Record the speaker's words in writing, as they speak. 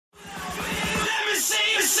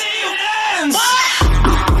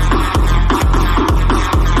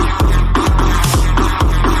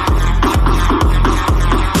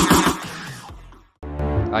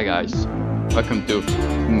guys, welcome to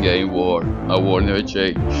Game War, a war never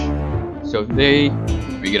change. So today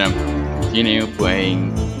we're gonna continue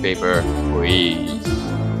playing Paper Quiz.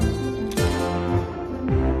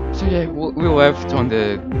 So yeah, we left on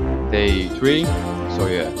the day 3, so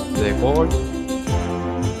yeah, day 4.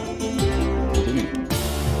 Continue.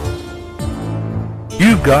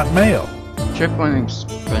 You got mail. Checkpoint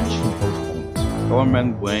expansion postponed.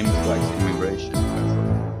 Government blames like immigration pressure.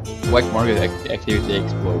 Black market activity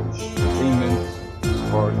explodes. Entertainment,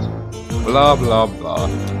 sports, blah blah blah.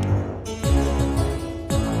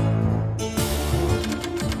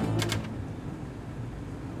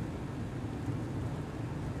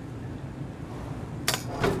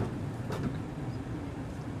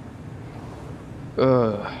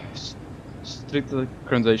 Strict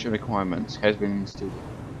synchronization requirements has been installed.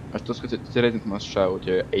 As those citizens must show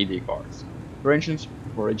their AD cards. For agents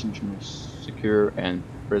must secure and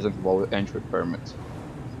present valid entry permits.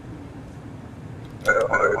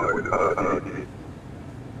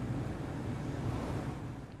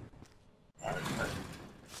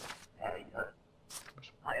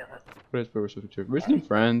 Visiting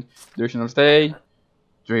friend, duration of stay,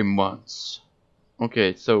 3 months.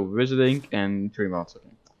 Okay, so visiting and 3 months.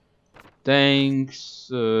 Okay.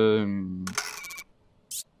 Thanks.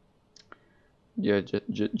 Yeah,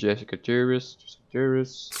 Jessica tourist.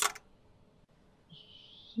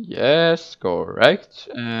 Yes, correct.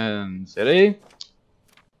 And city,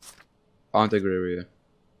 Antegria.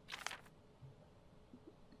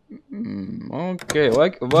 Okay,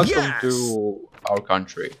 welcome to our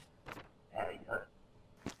country.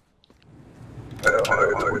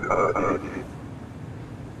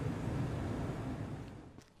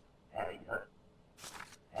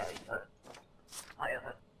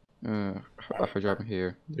 I have a job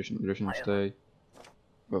here. Duration stay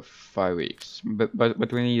for 5 weeks. But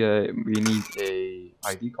we need a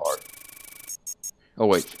ID card. Oh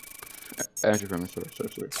wait, entry permit.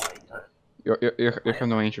 Sorry. You have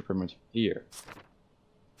no entry permit here.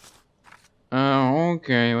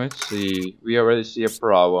 Okay. Let's see. We already see a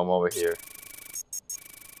problem over here.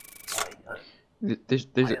 This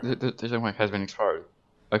one has been expired.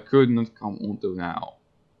 I could not come until now.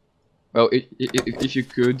 Well, if you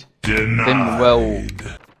could, then well,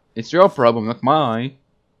 it's your problem, not mine,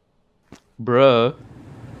 bruh.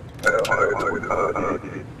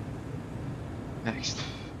 Next.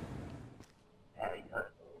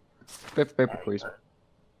 Paper quiz.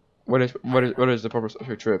 What is the purpose of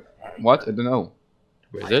your trip? What? I don't know.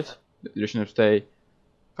 Where is it? The duration of stay,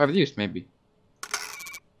 5 years maybe.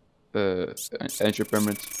 Entry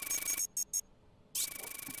permit.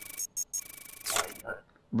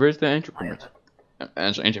 Where's the entry permit?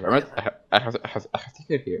 Entry permit? I have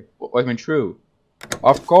ticket here. What mean true?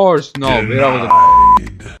 Of course, no. Where are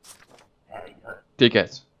the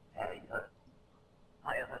tickets?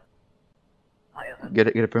 Get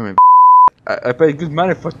a permit. I paid good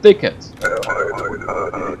money for tickets.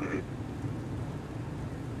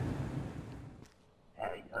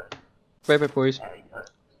 Paper please.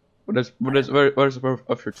 What is the purpose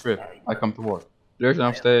of your trip? I come to work. There's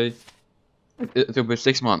no stay. It will be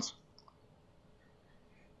 6 months.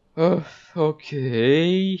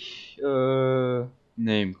 Okay.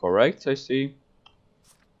 Name correct, I see.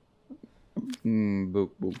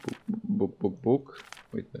 Book.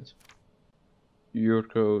 Wait, that.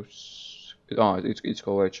 Yurkos. Oh, it's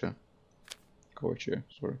Croatia.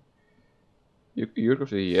 Sorry.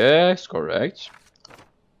 Yurkos. Yes, correct.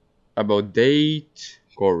 About date,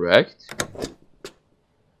 correct.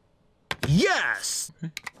 Yes.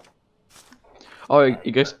 Okay. Oh, I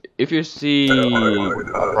guess if you see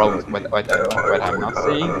problems with what I'm not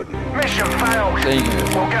seeing, Mission failed.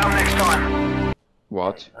 We'll get them next time.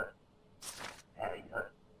 What?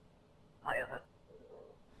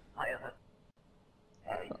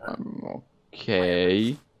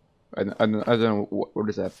 Okay. I don't know what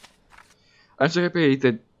is that. I'm so happy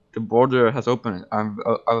that the border has opened.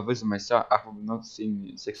 I'll visit my son. I have not seen him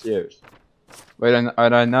in 6 years. But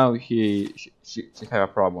I know she had a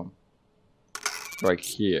problem. Right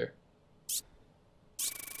here.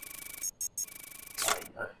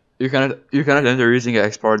 You cannot enter using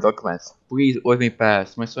expired documents. Please let me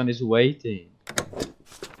pass. My son is waiting.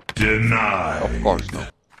 Denied. Of course no.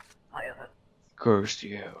 Curse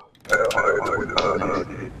you.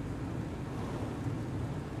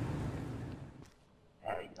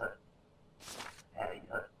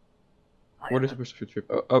 What is the purpose of your trip?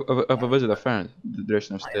 Of a visit a friend. The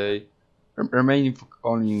duration of stay. Remaining for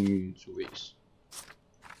only 2 weeks.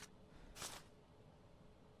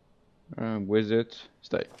 Visit,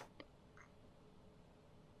 stay.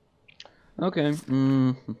 Okay.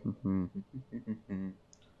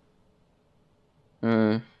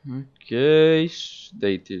 Okay,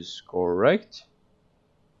 date is correct.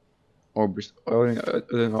 Orbis, I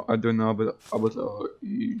don't know about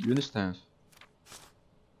Unistan.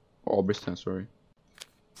 Orbistan, sorry.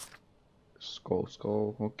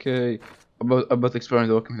 Skull, okay. About exploring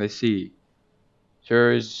the document I see.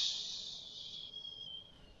 There is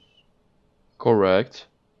correct.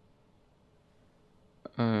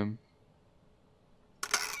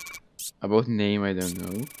 About name I don't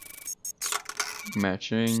know.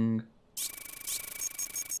 Matching.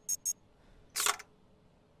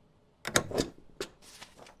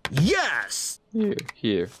 Yes!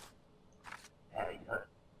 Here.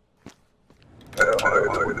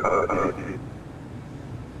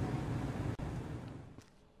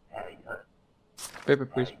 Paper,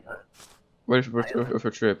 please. Where's of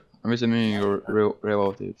your trip? I'm visiting your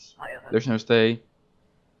relatives. There's no stay.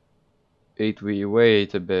 8 weeks.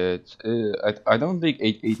 Wait a bit. I don't think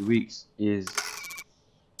 8 weeks is.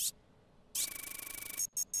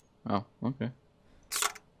 Oh, okay.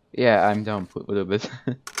 Yeah, I'm down a little bit.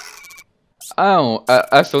 Oh,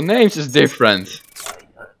 so names is different.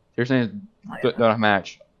 Your names don't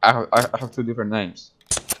match. I have two different names.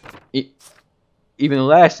 Even the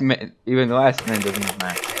last name doesn't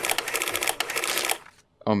match.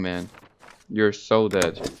 Oh man, you're so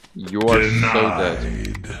dead. You are so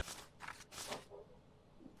dead.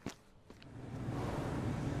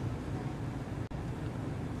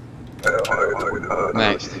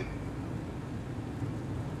 Next.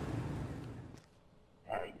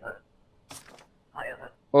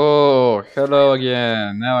 Oh, hello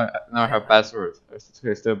again. Now I have password.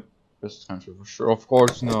 Okay, still this country for sure. Of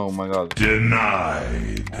course, no. Oh my god.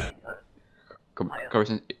 Denied.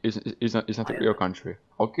 Corruption is not your country.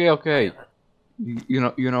 Okay. You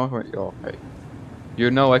know okay. You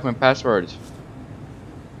know like my password.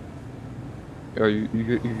 Or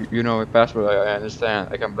you know my password. I understand.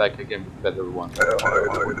 I come back again with better one.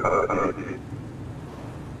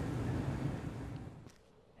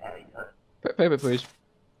 Paper, please.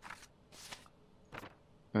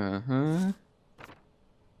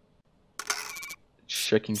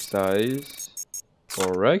 Checking size.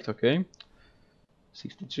 Correct. Okay.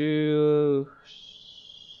 62.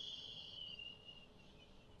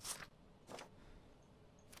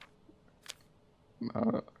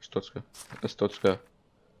 Stotska.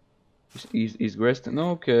 Is Greston?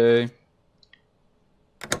 Okay.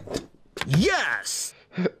 Yes!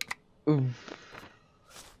 Go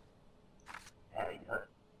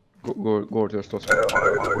to Stotska.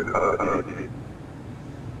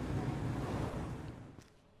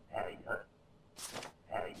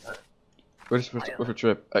 Where's your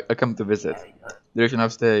trip? I come to visit. Duration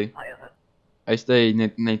of stay. I stay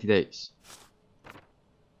 90 days.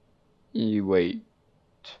 You wait.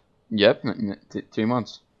 Yep, 3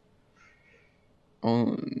 months.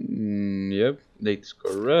 Oh, yep, date's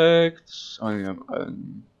correct.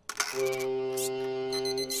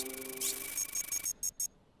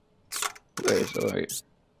 Wait, so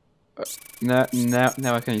now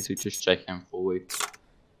I can need to just check him fully.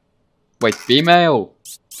 Wait, female.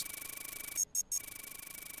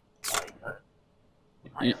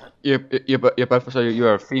 You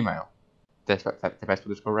are a female. The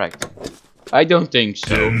passport is correct. I don't think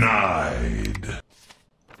so. Denied.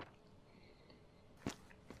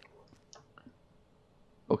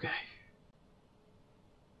 Okay.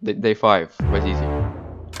 Day 5 was easy.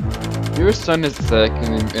 Your son is sick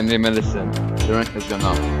in the medicine. The rent has gone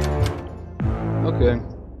up. Okay.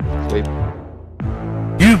 Sleep.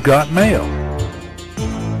 You got mail.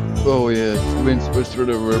 Oh yes, Vince was through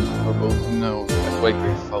the room. No, that's like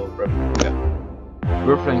we follow yeah.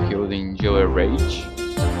 We're killed in jail rage.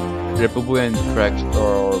 Republican cracks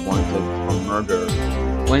are wanted for murder.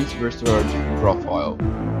 Wentz restored profile.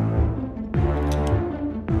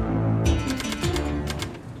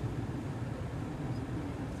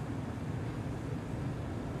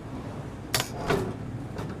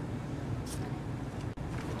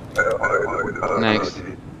 Next.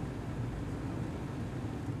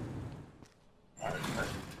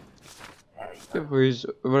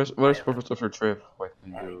 What is purpose of your trip? What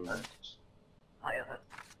can you do?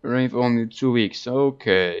 Rain for only 2 weeks.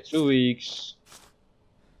 Okay, 2 weeks.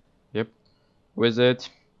 Yep. Visit.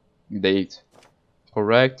 Date.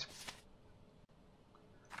 Correct.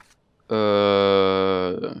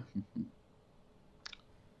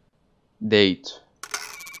 Date.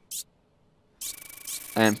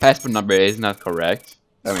 And passport number is not correct.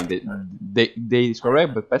 I mean, date is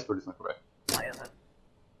correct, but passport is not correct.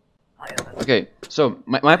 Okay, so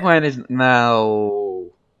my plan is now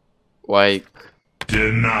like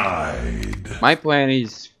Denied. my plan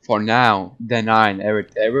is for now denying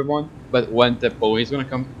everyone, but when the police gonna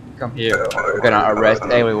come here, we're gonna arrest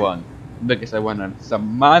everyone because I want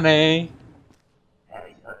some money.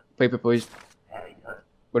 Paper please.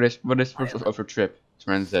 What is first of your trip?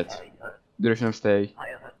 Transit. Duration of stay.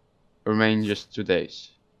 Remain just 2 days.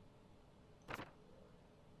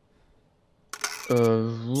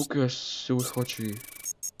 Lucas, wychodzi.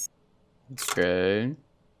 Okay.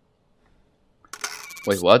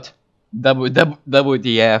 Wait, what?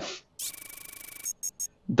 WTF.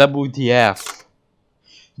 WTF.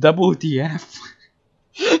 WTF.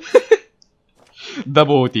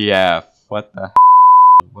 WTF. What the?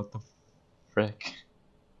 What the frick?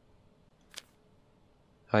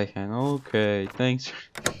 Hi, Han. Okay, thanks.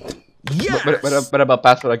 Yes! But about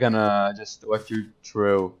password, I'm gonna just walk you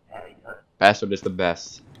through. Password is the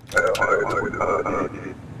best.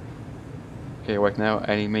 Okay, right now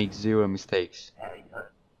I make 0 mistakes.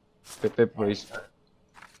 Please.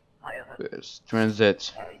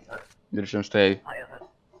 Transit. Duration stay.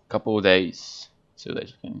 Couple of days. 2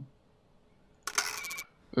 days, okay.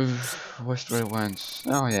 What's the right ones?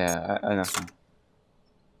 Oh yeah, I know.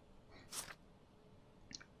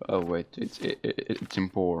 Oh wait, it's in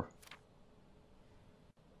poor.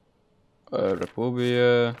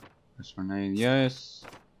 Republia. That's her name. Yes.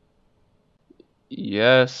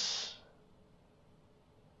 Yes.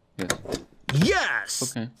 Yes. Yes!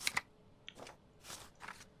 Okay.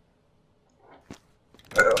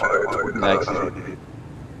 Next.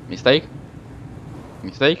 Mistake?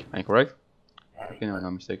 Mistake? Am I correct? Okay, no,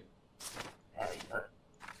 no mistake.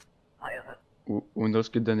 Windows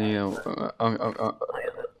could then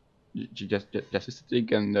just a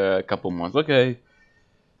stick and a couple months. Okay.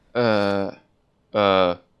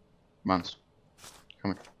 Months.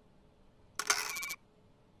 Come here.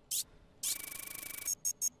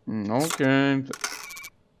 Okay.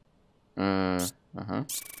 Uh-huh.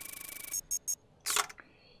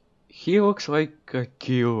 He looks like a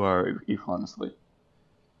killer, if honestly.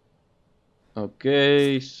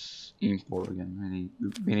 Okay, import again.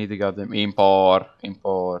 We need to get them import.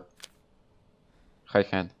 High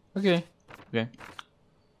hand. Okay. Okay.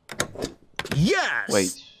 Yes!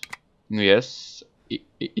 Wait. Yes.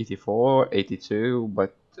 84, 82,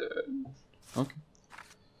 but okay.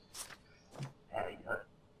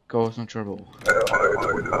 Cause no trouble.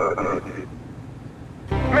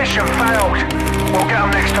 Mission failed. We'll get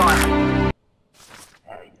them next time.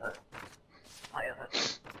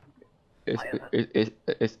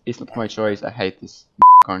 It's not my choice. I hate this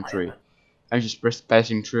country. I'm just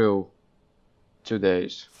passing through 2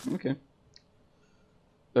 days. Okay.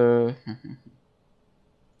 Oh,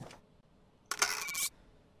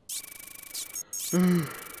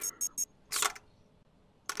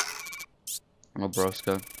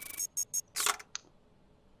 broska.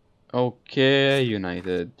 Okay,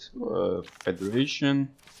 United Federation.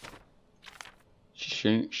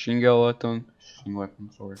 Shingleton.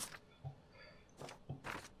 Sorry.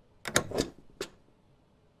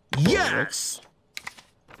 Yes!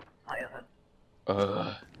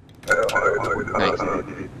 Nice.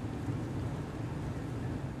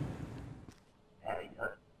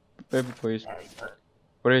 Paper, please.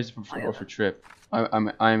 What is the purpose of your trip?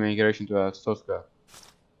 I'm immigration to Soska.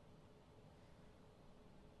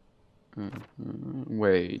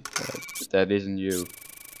 Wait, that isn't you.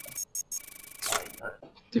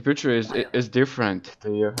 The picture is different.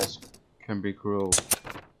 The year can be cruel.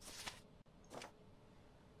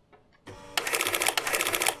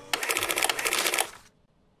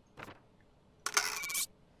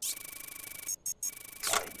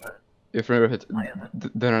 If we hit,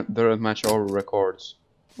 they don't match all records.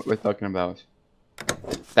 What we're talking about.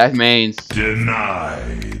 That means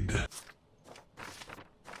Denied.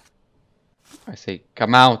 I say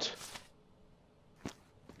come out.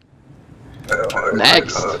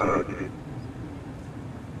 Next.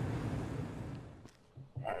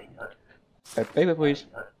 Paper, please.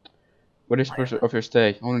 What is the purpose of your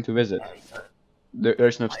stay? Only to visit. There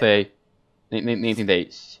is no stay. 19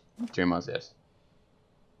 days. 3 months, yes.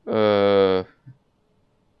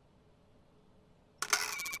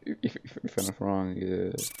 If I'm not wrong,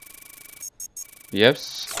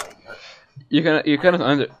 yes. You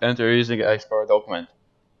cannot enter using an expired document.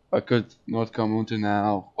 I could not come into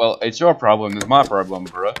now. Well, it's your problem, it's my problem,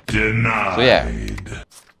 bro. Denied. So yeah.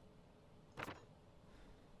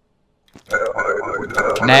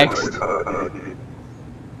 Next.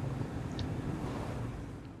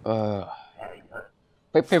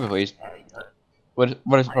 Paper, please. What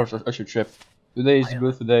is the purpose of your trip? Today is a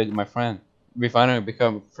beautiful day, my friend. We finally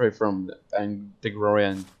become free from the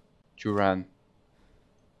Guri-cat.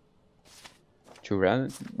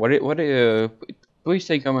 Turan. What Please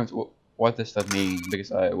say comments. What does that mean?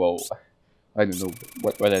 Because I don't know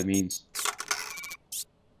what that means.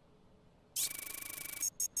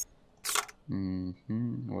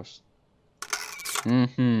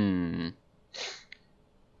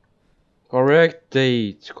 Correct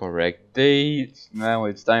date. Correct date. Now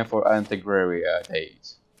it's time for Antigreria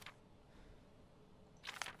date.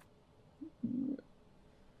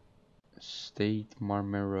 State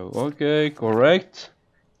Marmero. Okay, correct.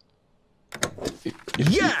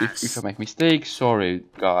 If I make mistakes, sorry,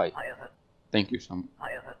 guy. Thank you so much.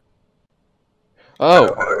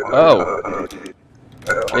 Oh.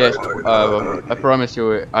 Yes. I promise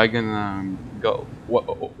you, I can go.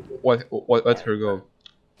 Let her go.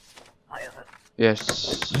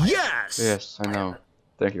 Yes. Yes, I know.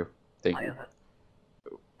 Thank you. Thank you.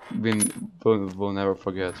 We'll never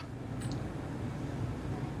forget.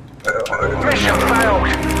 Mission failed.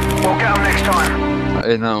 We'll get them next time.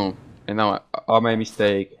 I know. I made a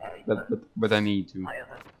mistake, but I need to.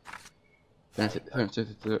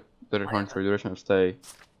 The country duration of stay,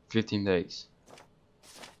 15 days.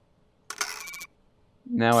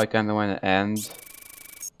 Now I kinda wanna end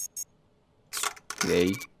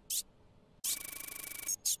today.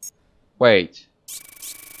 Wait.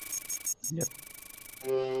 Yep.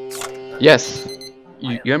 Yes.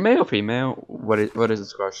 You're male or female? What is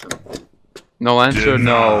this question? No answer.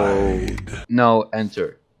 Denied. No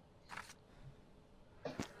enter.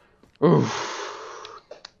 Oof.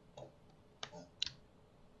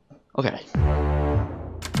 Okay.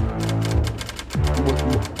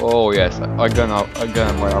 Oh yes, I gonna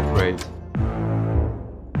my upgrade.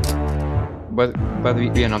 But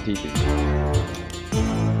we are not eating.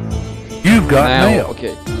 You've got mail.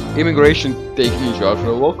 Okay. Immigration taking jobs for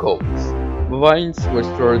locals. Lines were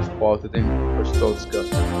stored spotted in Rostowska.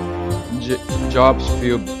 Jobs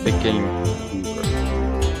few became fewer.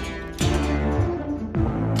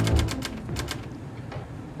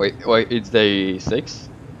 Wait, it's day 6?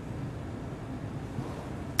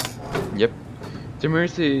 Yep. The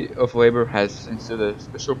Ministry of Labor has instituted a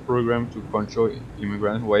special program to control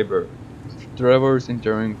immigrant labor. Travelers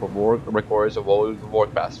entering for work requires a valid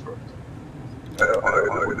work passport.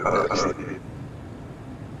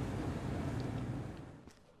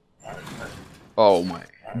 Oh my.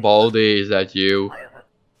 Baldy, is that you?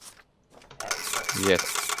 Yes.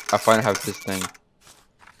 I finally have this thing.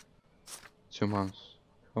 2 months.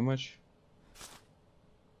 How much?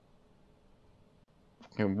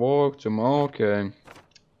 Can walk tomorrow, okay.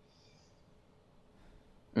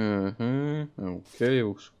 Okay,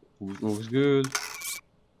 looks good.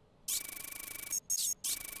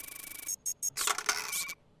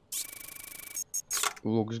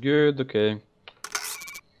 Looks good, okay.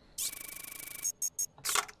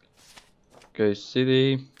 Okay,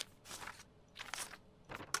 city.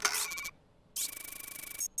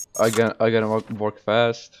 I gotta work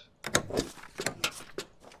fast.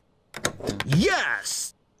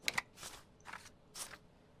 Yes.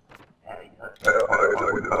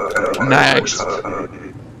 Next.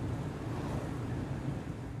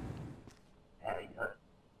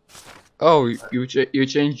 Oh, you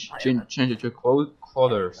change it to clothes.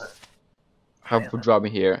 Have a job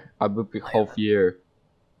in here. I will be half year.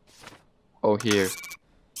 Oh here.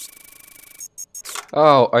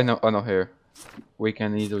 Oh, I know here. We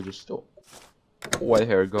can either just let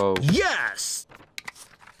her go. Yes.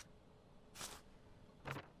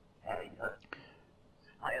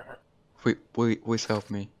 Please help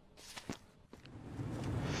me.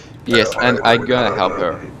 Yes, and I'm gonna help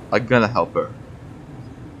her. I'm gonna help her.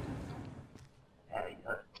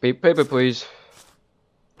 Paper, please.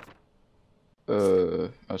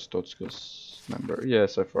 Astotska's number.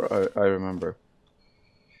 Yes, I remember.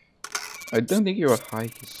 I don't think you're a high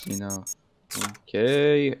casino.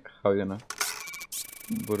 Okay, how you gonna?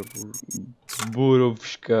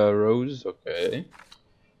 Burovska Rose. Okay.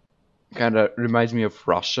 Kinda reminds me of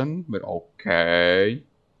Russian, but okay.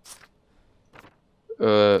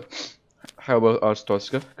 How about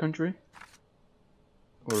Astotska country?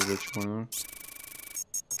 Or which one?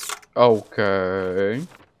 Okay.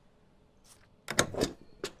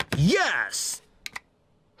 Yes.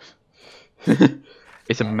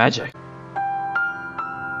 It's a magic.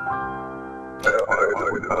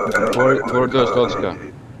 Gordo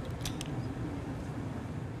Astotska.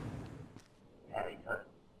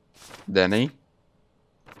 Danny?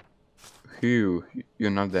 Who?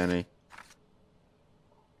 You're not Danny.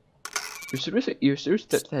 You're serious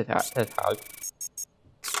that how?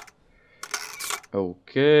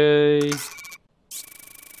 Okay.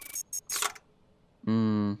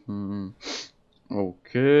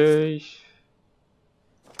 Okay.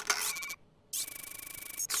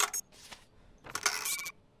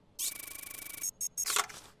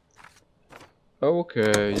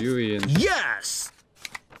 Okay, you in. Yes!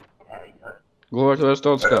 Go to the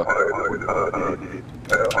Stotska.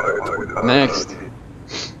 Next.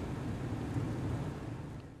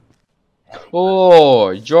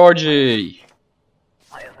 Oh, Georgie!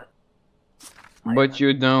 But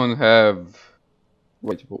you don't have...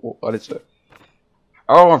 Wait, what is it?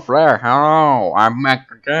 Oh, Flair, hello! I'm back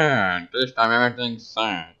again! This time everything's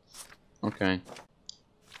sad. Okay.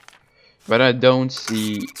 But I don't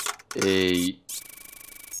see a...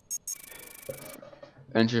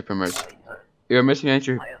 entry permit. You're missing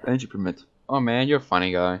entry permit. Oh man, you're a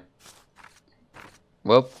funny guy.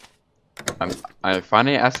 Well, I'm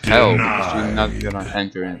funny as hell because you're not gonna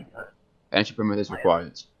enter in. Entry permit is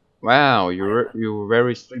required. Wow, you're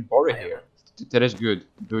very strict border here. That is good.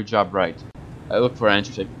 Do your job right. I look for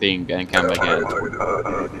entry check thing and come again.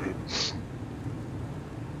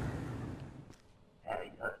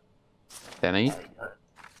 Danny?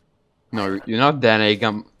 No, you're not Danny.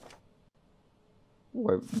 Come.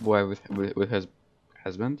 Why with his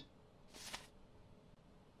husband?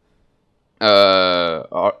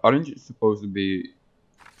 Aren't you supposed to be?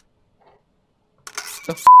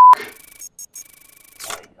 The f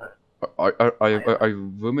are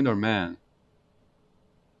you woman or man?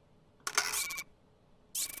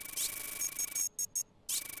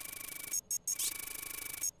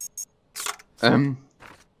 The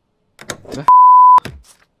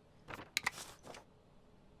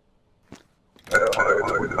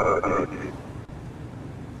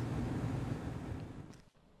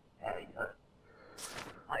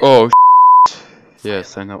oh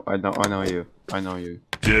yes, I know you.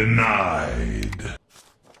 Denied.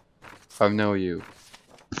 I know you.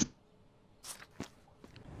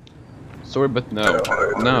 Sorry, but no.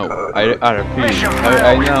 No, I refuse.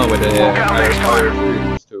 I know what it is. I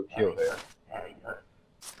refuse to kill her.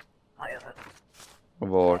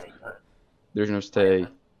 Abort. There's no stay.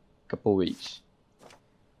 Couple weeks.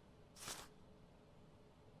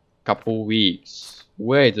 Couple weeks.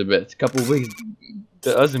 Wait a bit. Couple weeks.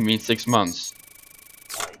 That doesn't mean 6 months.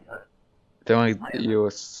 They only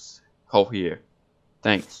use whole year.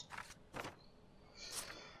 Thanks.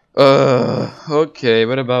 Okay,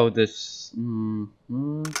 what about this?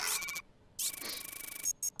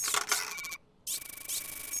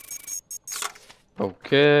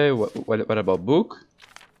 Okay, what about book?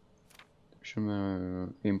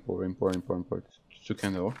 Import.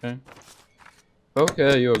 Sukendo, okay.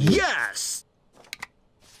 Okay, you're good. Yes!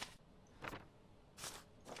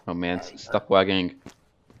 Oh man, stop wagging.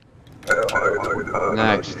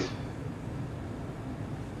 Next.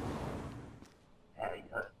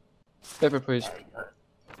 Paper, please.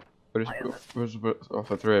 Where's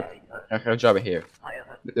off a trip? I have a job here.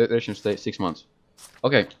 They should stay 6 months.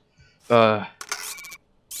 Okay. Fast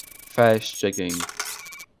checking.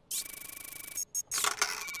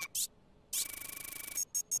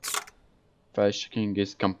 Fast checking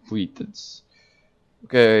is completed.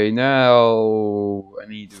 Okay, now I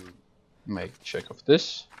need to make check of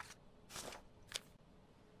this.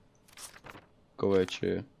 Go at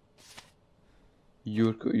you.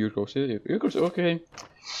 Your course, okay.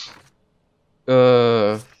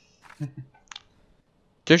 There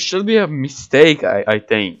should be a mistake, I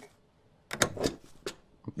think. Okay.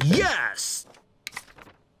 Yes!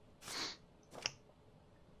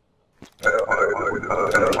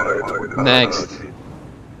 Next.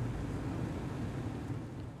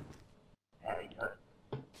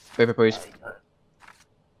 Paper, please.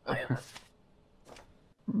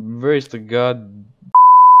 Where is the god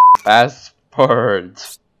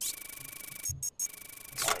passport?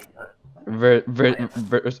 Where's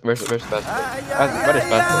passport? What is passport?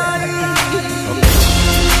 Okay.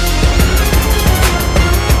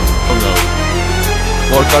 Oh no.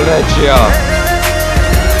 Porca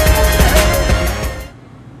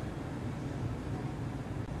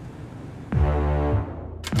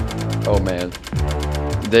oh man.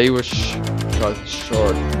 They were cut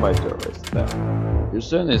short by terrorists. Now, your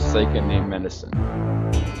son is taking in medicine.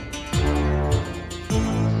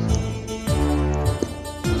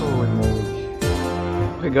 Holy moly.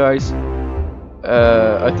 Okay guys,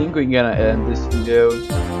 I think we're gonna end this video.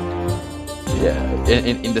 Yeah,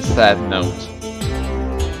 in the sad note.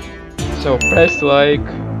 So press like,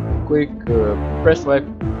 press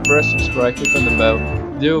subscribe, click on the bell,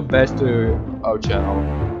 do best to our channel.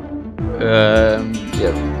 Yeah.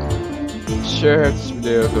 Share this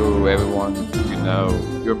video to everyone you know,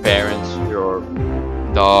 your parents, your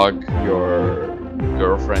dog, your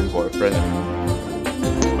girlfriend, boyfriend.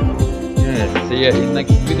 Yeah, see ya in the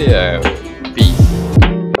next video.